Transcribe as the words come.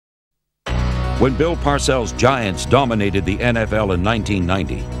when Bill Parcells' Giants dominated the NFL in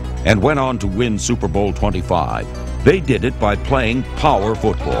 1990 and went on to win Super Bowl 25. They did it by playing power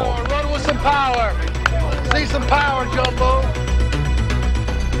football. Run with some power. See some power, Jumbo.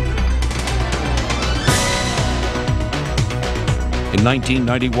 In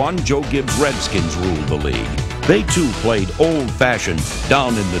 1991, Joe Gibbs' Redskins ruled the league. They too played old-fashioned,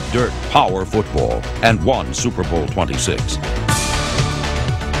 down-in-the-dirt power football and won Super Bowl 26.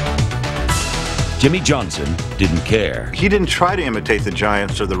 Jimmy Johnson didn't care. He didn't try to imitate the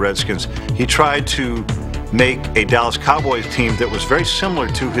Giants or the Redskins. He tried to make a Dallas Cowboys team that was very similar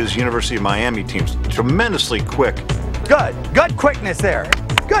to his University of Miami teams. Tremendously quick. Good quickness there.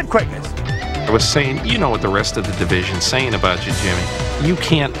 Good quickness. I was saying, you know what the rest of the division's saying about you, Jimmy. You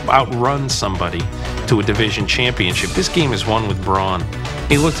can't outrun somebody to a division championship. This game is won with brawn.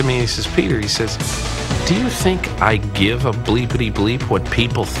 He looked at me and he says, Peter, he says, do you think I give a bleepity bleep what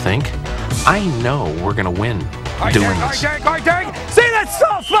people think? I know we're going to win doing this. All right, Derek. See, that's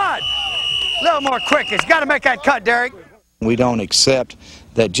so fun. A little more quick. It's got to make that cut, Derek. We don't accept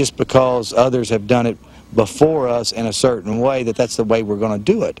that just because others have done it before us in a certain way, that's the way we're going to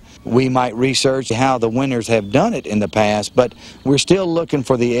do it. We might research how the winners have done it in the past, but we're still looking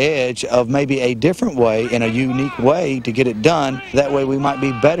for the edge of maybe a different way, in a unique way to get it done. That way we might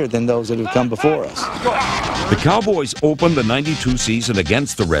be better than those that have come before us. The Cowboys opened the '92 season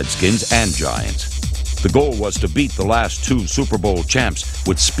against the Redskins and Giants. The goal was to beat the last two Super Bowl champs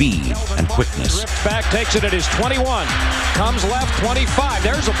with speed and quickness. Rips back, takes it at his 21. Comes left, 25.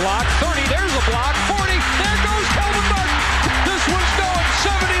 There's a block, 30. There's a block, 40. There goes Kelvin Martin. This one's going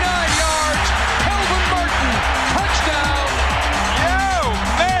 79 yards. Kelvin Martin, touchdown. Yo,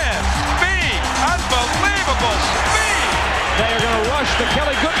 man, speed. Unbelievable speed. They are going to rush the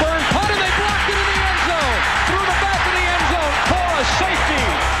Kelly Goodburn punt, and they blocked it in the end zone. Through the back of the end zone for a safety.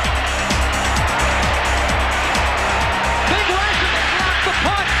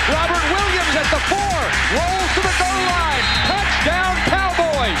 Robert Williams at the 4, rolls to the goal line, touchdown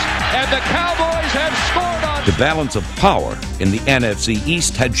Cowboys, and the Cowboys have scored on. The balance of power in the NFC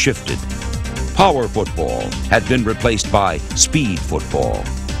East had shifted. Power football had been replaced by speed football.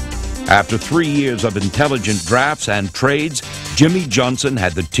 After 3 years of intelligent drafts and trades, Jimmy Johnson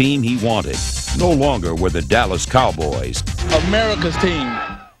had the team he wanted. No longer were the Dallas Cowboys America's team.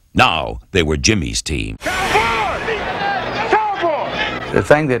 Now they were Jimmy's team. The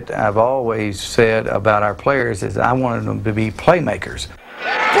thing that I've always said about our players is I wanted them to be playmakers.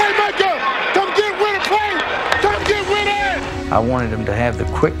 Playmaker! Come get with it, play! Come get with it! I wanted them to have the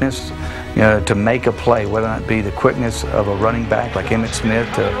quickness, to make a play, whether it be the quickness of a running back like Emmitt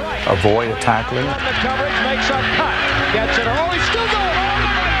Smith to avoid a tackling. The coverage makes a cut. Gets it. Oh, he's still going.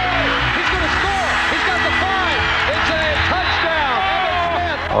 He's going to score. He's got the 5. It's a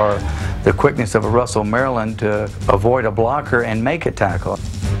touchdown. Or the quickness of a Russell Maryland to avoid a blocker and make a tackle.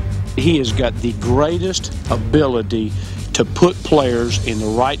 He has got the greatest ability to put players in the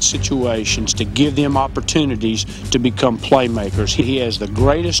right situations, to give them opportunities to become playmakers. He has the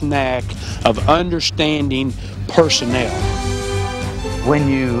greatest knack of understanding personnel. When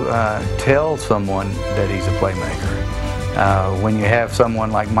you tell someone that he's a playmaker, when you have someone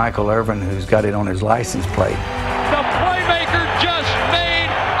like Michael Irvin who's got it on his license plate, The playmaker just made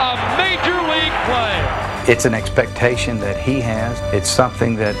a major league play. it's an expectation that he has. It's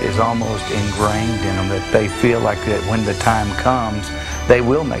something that is almost ingrained in them, that they feel like that when the time comes, they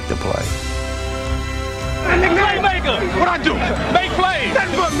will make the play. Playmaker, what I do? Make plays.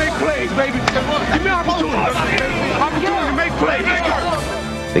 That's what make plays, baby. Give me opportunity. Opportunity to make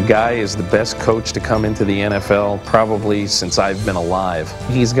plays. The guy is the best coach to come into the NFL probably since I've been alive.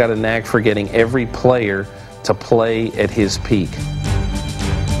 He's got a knack for getting every player to play at his peak.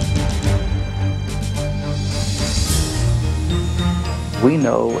 We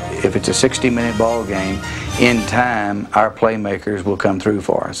know if it's a 60-minute ball game, in time, our playmakers will come through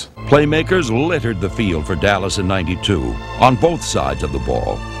for us. Playmakers littered the field for Dallas in '92 on both sides of the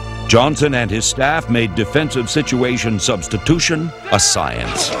ball. Johnson and his staff made defensive situation substitution a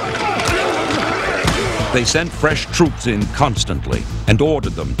science. They sent fresh troops in constantly and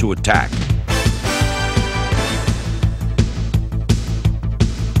ordered them to attack.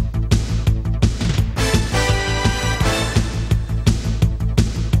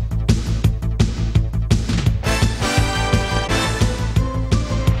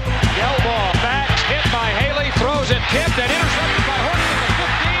 Tipped and intercepted by Horton at the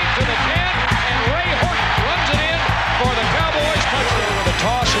 15 to the 10, and Ray Horton runs it in for the Cowboys touchdown with a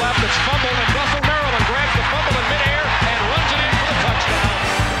toss left. It's fumbled, and Russell Maryland grabs the fumble in midair and runs it in for the touchdown.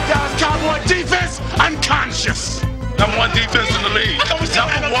 Dallas Cowboy defense, unconscious. #1 defense in the league.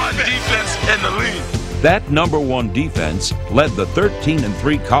 #1 defense in in the league. That #1 defense led the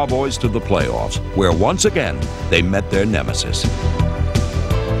 13-3 Cowboys to the playoffs, where once again they met their nemesis.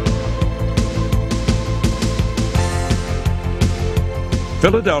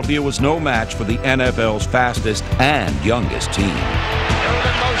 Philadelphia was no match for the NFL's fastest and youngest team.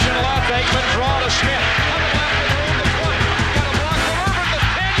 Irvin motion left, Aikman draw to Smith.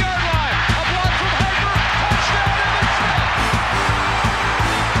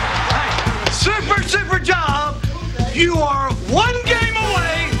 Super job. You are one game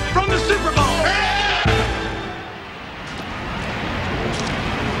away from the Super Bowl.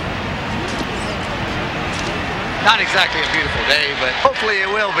 Not exactly a beautiful day, but hopefully it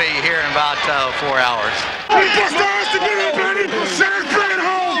will be here in about 4 hours.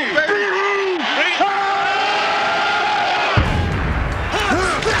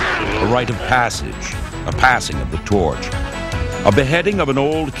 A rite of passage, a passing of the torch, a beheading of an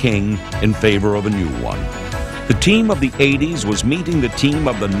old king in favor of a new one. The team of the 80s was meeting the team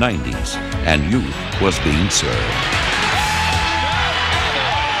of the 90s, and youth was being served.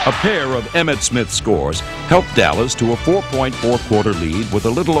 A pair of Emmitt Smith scores helped Dallas to a 4-point fourth-quarter lead with a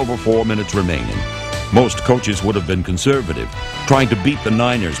little over 4 minutes remaining. Most coaches would have been conservative, trying to beat the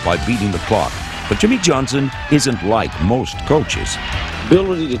Niners by beating the clock. But Jimmy Johnson isn't like most coaches.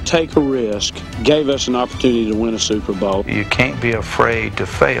 Ability to take a risk gave us an opportunity to win a Super Bowl. You can't be afraid to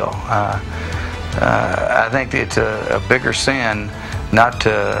fail. I think it's a bigger sin not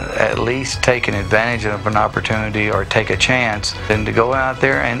to at least take an advantage of an opportunity or take a chance than to go out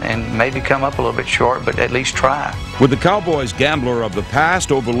there and maybe come up a little bit short, but at least try. With the Cowboys' gambler of the past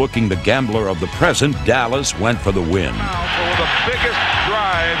overlooking the gambler of the present, Dallas went for the win. For the biggest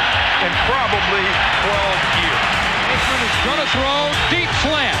drive in probably 12 years. Aikman is going to throw, deep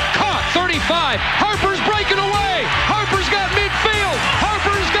slant, caught, 35, Harper's breaking away, Harper's got midfield,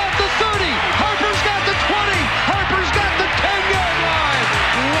 Harper's got the 30, Harper's got the 20, Harper's got the 10-yard line.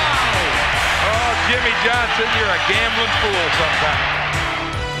 Wow. Oh, Jimmy Johnson, you're a gambling fool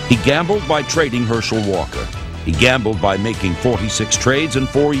sometimes. He gambled by trading Herschel Walker. He gambled by making 46 trades in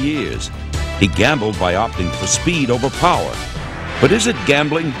 4 years. He gambled by opting for speed over power. But is it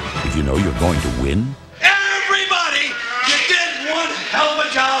gambling if you know you're going to win? Everybody, you did one hell of a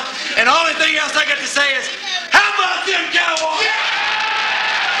job, and the only thing else I got to say is, how about them Cowboys?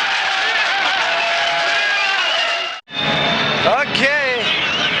 Okay,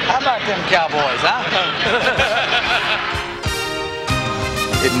 how about them Cowboys, huh?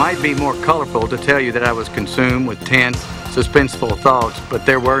 It might be more colorful to tell you that I was consumed with tense, suspenseful thoughts, but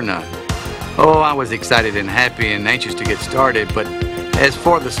there were none. Oh, I was excited and happy and anxious to get started, but as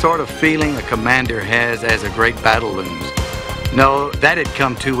for the sort of feeling a commander has as a great battle looms, no, that had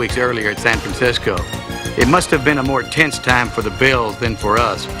come 2 weeks earlier at San Francisco. It must have been a more tense time for the Bills than for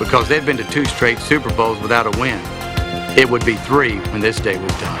us, because they'd been to 2 straight Super Bowls without a win. It would be 3 when this day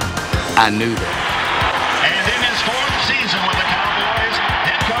was done. I knew that. And in his 4th season with the Cowboys,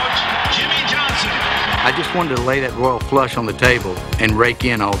 head coach Jimmy Johnson. I just wanted to lay that royal flush on the table and rake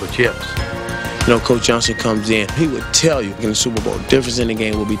in all the chips. You know, Coach Johnson comes in, he would tell you in the Super Bowl, the difference in the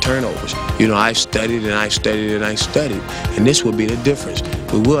game will be turnovers. You know, I studied and I studied and I studied, and this will be the difference.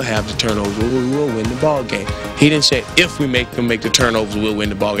 We will have the turnovers, we will win the ball game. He didn't say if we make the turnovers, we'll win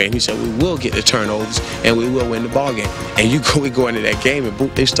the ball game. He said we will get the turnovers and we will win the ball game. And we go into that game and boom,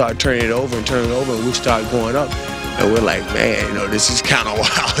 they start turning it over and turning it over, and we start going up. And we're like, man, you know, this is kind of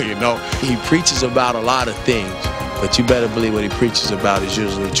wild, you know. He preaches about a lot of things, but you better believe what he preaches about is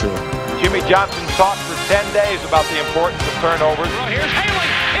usually true. Jimmy Johnson talked for 10 days about the importance of turnovers. Well, here's Haley,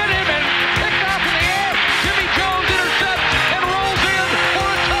 hit him and picked off in the air. Jimmy Jones intercepts and rolls in for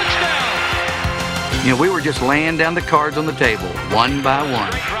a touchdown. You know, we were just laying down the cards on the table, one by one.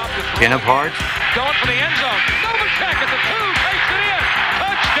 10 of hearts. Going for the end zone. Novacek at the 2, takes it in.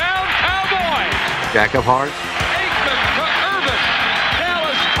 Touchdown, Cowboys. Jack of hearts. Aikman to Irvin.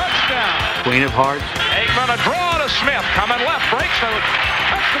 Dallas touchdown. Queen of hearts. Aikman a draw to Smith. Coming left, breaks the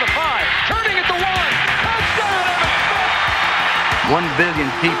touch to the 5. Turning at the 1. Touchdown, Emmitt Smith. 1 billion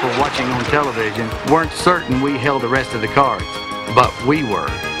people watching on television weren't certain we held the rest of the cards, but we were.